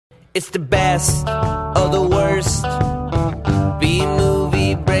It's the best of the worst.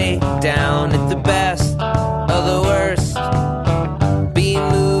 B-movie breakdown. It's the best of the worst.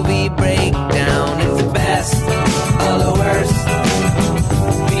 B-movie breakdown. It's the best of the worst.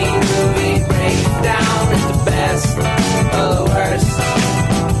 B-movie breakdown. It's the best of the worst.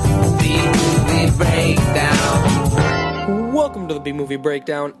 B-movie breakdown. Welcome to the B-movie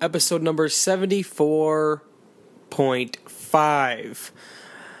breakdown, episode number 74.5.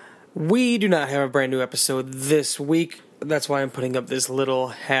 We do not have a brand new episode this week. That's why I'm putting up this little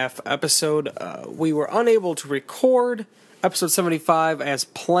half episode. We were unable to record episode 75 as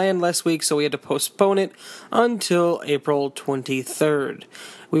planned last week, so we had to postpone it until April 23rd.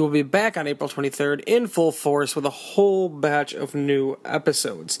 We will be back on April 23rd in full force with a whole batch of new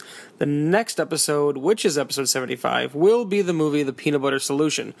episodes. The next episode, which is episode 75, will be the movie The Peanut Butter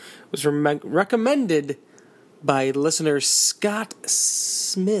Solution. It was recommended by listener Scott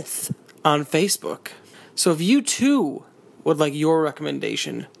Smith on Facebook. So if you too would like your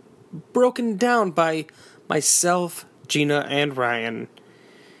recommendation broken down by myself, Gina, and Ryan,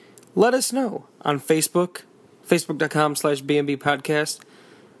 let us know on Facebook, facebook.com/BMB Podcast,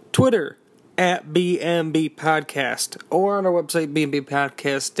 Twitter @BMB Podcast, or on our website,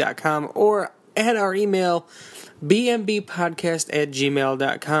 bmbpodcast.com, or at our email,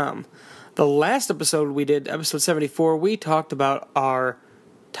 bmbpodcast@gmail.com. The last episode we did, episode 74, we talked about our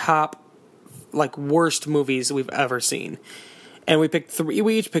top, worst movies we've ever seen. And we picked three.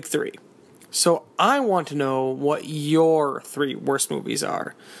 We each picked three. So I want to know what your three worst movies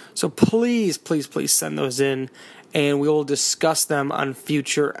are. So please, please, please send those in, and we will discuss them on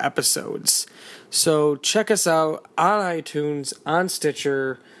future episodes. So check us out on iTunes, on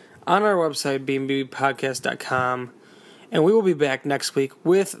Stitcher, on our website, bmbpodcast.com. And we will be back next week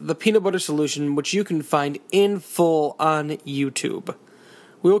with The Peanut Butter Solution, which you can find in full on YouTube.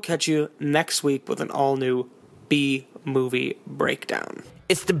 We will catch you next week with an all-new B-movie breakdown.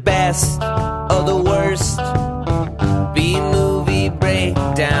 It's the best of the worst.